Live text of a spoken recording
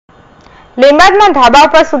લીંબાદમાં ધાબા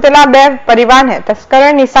પર સૂતેલા બે પરિવારને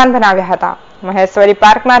તસ્કરોએ નિશાન બનાવ્યા હતા. મહેશ્વરી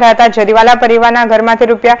પાર્કમાં રહેતા જરીવાલા પરિવારના ઘરમાંથી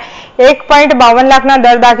 ₹1.52 લાખના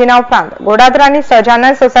દાગીના ઉપરાંત ગોડાદરાની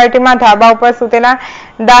સહજાનંદ સોસાયટીમાં ધાબા ઉપર સૂતેલા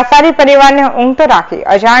દાસારી પરિવારને ઊંઘતો રાખી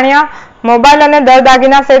અજાણ્યા મોબાઈલ અને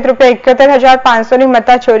દાગીના સહિત ₹71,500ની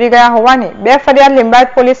મત્તા ચોરી ગયા હોવાની બે ફરિયાદ લીંબાદ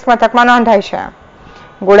પોલીસ મથકમાં નોંધાઈ છે.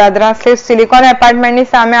 ગોડાદરા સ્થિત સિલિકોન એપાર્ટમેન્ટની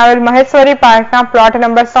સામે આવેલ મહેશ્વરી પાર્કના પ્લોટ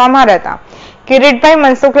નંબર 100માં રહેતા કિરીટભાઈ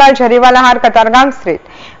મનસુખલાલ જરીવાલા હાર કતારગામ સ્થિત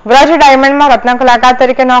વ્રજ ડાયમંડમાં રત્ન કલાકાર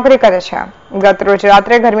તરીકે નોકરી કરે છે. ગત રોજ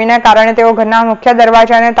રાત્રે ગરમીને કારણે તેઓ ઘરના મુખ્ય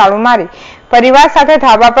દરવાજાને તાળું મારી પરિવાર સાથે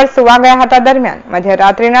ધાબા પર સુવા ગયા હતા. દરમિયાન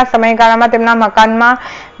મધ્યરાત્રિના સમયગાળામાં તેમના મકાનમાં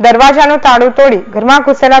દરવાજાનું તાળું તોડી ઘરમાં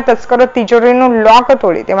ઘૂસેલા તસ્કરો તિજોરીનું લોક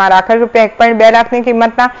તોડી તેમાં રાખેલ ₹1.2 લાખની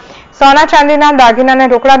કિંમતના સોના ચાંદીના દાગીનાને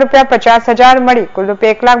રોકડા ₹50,000 મળી કુલ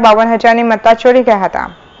 ₹1,52,000ની મત્તા ચોરી ગયા હતા.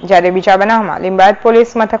 જ્યારે બીજા બનાવમાં લીંબાયત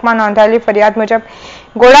પોલીસ મથકમાં નોંધાયેલી ફરિયાદ મુજબ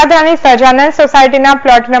ગોડાદરાની સહજાનંદ સોસાયટીના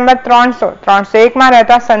પ્લોટ નંબર 300-301માં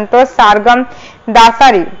રહેતા સંતોષ સારગમ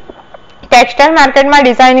દાસારી ટેક્સટાઇલ માર્કેટમાં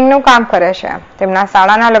ડિઝાઇનિંગનું કામ કરે છે. તેમના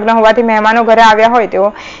શાળાના લગ્ન હોવાથી મહેમાનો ઘરે આવ્યા હોય તેઓ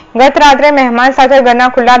ગત રાત્રે મહેમાન સાથે ઘરના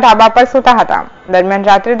ખુલ્લા ધાબા પર સૂતા હતા. દરમિયાન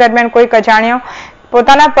રાત્રિ દરમિયાન કોઈક અજાણ્યો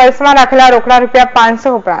પોતાના પર્સમાં રાખેલા રોકડા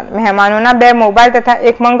 ₹500 ઉપરાંત મહેમાનોના 2 મોબાઈલ તથા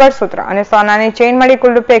 1 મંગળસૂત્ર અને સોનાની ચેઇન મળી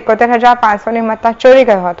કુલ ₹71,500ની મત્તા ચોરી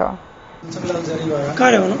ગયો હતો.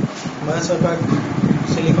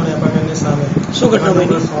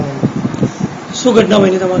 શું ઘટના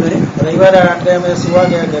બની તમારા ઘરે? રવિવારે રાત્રે અમે સુવા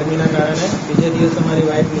ગયા ગરમીના કારણે. બીજે દિવસે મારી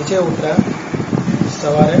વાઈફ નીચે ઉતરા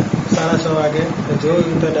સવારે 6:30 વાગે.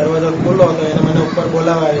 જોયું તો દરવાજો ખુલ્લો હતો. એને મને ઉપર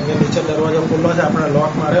બોલાવા આવી કે નીચે દરવાજો ખુલ્લો છે, આપણે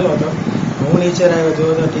લોક મારેલો હતો. હું નીચે આવ્યો,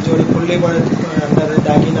 જોયો તો તિજોરી ખુલ્લી પડે, અંદર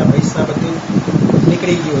દાગીના પૈસા બધું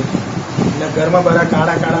નીકળી ગયું હતું. એટલે ઘરમાં બધા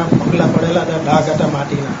કાળા કાળા પગલા પડેલા હતા, ડાઘ હતા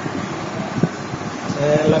માટીના.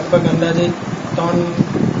 લગભગ અંદાજે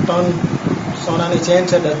 3 સોનાની ચેન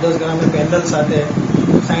છે, 10-10 ગ્રામની પેન્ડલ સાથે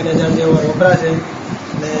 60,000 જેવા રોકડા છે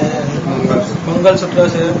ને મંગલસૂત્ર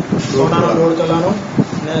છે સોનાનો 1.5 તોલાનો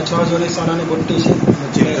ને 6 જોડી સોનાની બુટ્ટી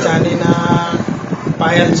છે, ચાંદીના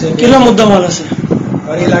પાયલ છે. કેટલા મુદ્દામાલ હશે?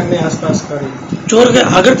 2.5 લાખની આસપાસ કરી. ચોર કે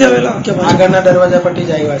આગળથી આવેલા કે આગળના દરવાજા પરથી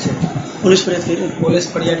જ આવ્યા છે. પોલીસ ફરિયાદ કરી? પોલીસ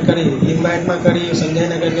ફરિયાદ કરી, લીંબાયતમાં કરી,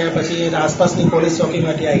 સંજયનગર ગયા, પછી आसपासની પોલીસ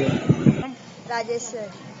ચોकीમાંથી આવ્યા. राजेश्वर.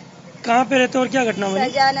 कहाँ पे रहते हो और क्या घटना हुई?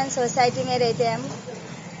 सहजानंद सोसाइटी में रहते हैं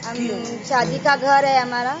हम शादी का घर है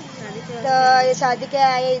हमारा, तो ये शादी के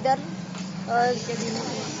आए इधर और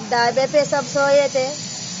ढाबे पे सब सोए थे.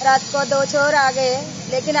 रात को 2 चोर आ गए,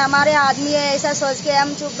 लेकिन हमारे आदमी है ऐसा सोच के हम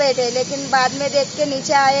चुप बैठे, लेकिन बाद में देख के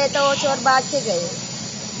नीचे आए तो वो चोर भाग के गए.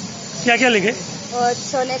 क्या क्या ले गए? और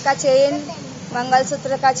सोने का चेन,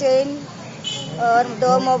 मंगलसूत्र का चेन और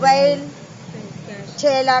 2 मोबाइल,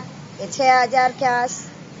 6,000 कैश,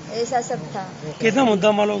 ऐसा सब था. कितना मुद्दा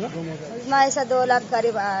माल होगा? उसमें ऐसा 2 लाख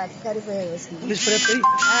करीब है उसमें. पुलिस फरियाद करी?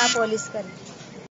 हाँ, पुलिस करी.